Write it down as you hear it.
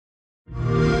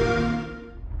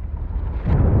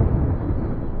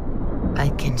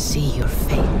can see your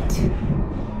fate.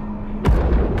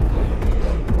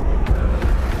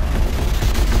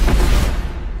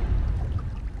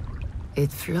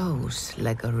 It flows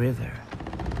like a river,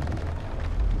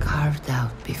 carved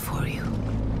out before you.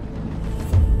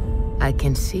 I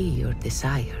can see your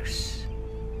desires,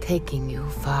 taking you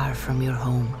far from your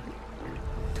home,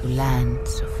 to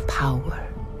lands of power,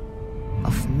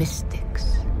 of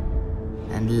mystics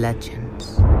and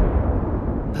legends.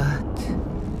 But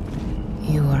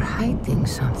you are hiding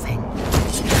something.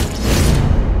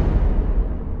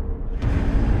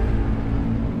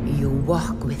 You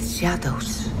walk with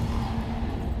shadows.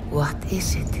 What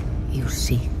is it you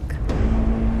seek?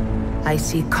 I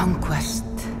see conquest.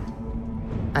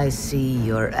 I see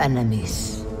your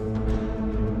enemies.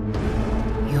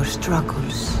 Your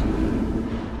struggles.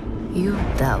 Your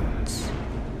doubts.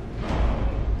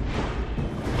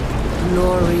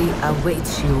 Glory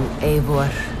awaits you,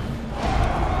 Eivor.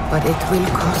 But it will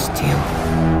cost you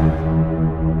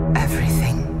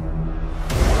everything.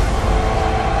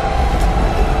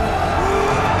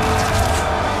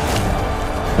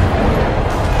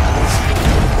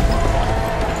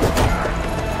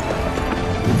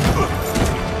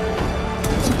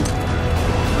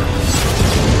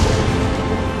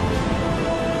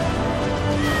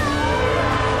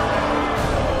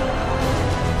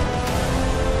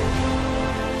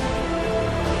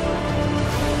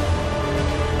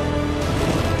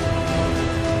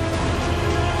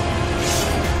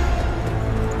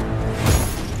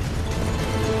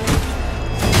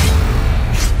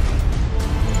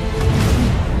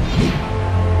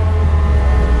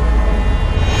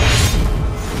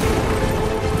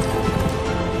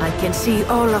 I can see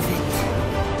all of it.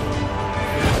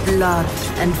 Blood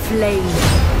and flame.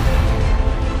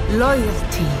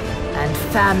 Loyalty and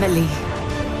family.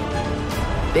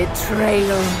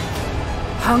 Betrayal.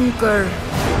 Hunger.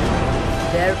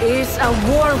 There is a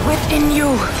war within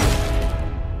you.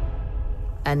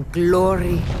 And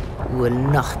glory will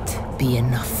not be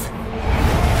enough.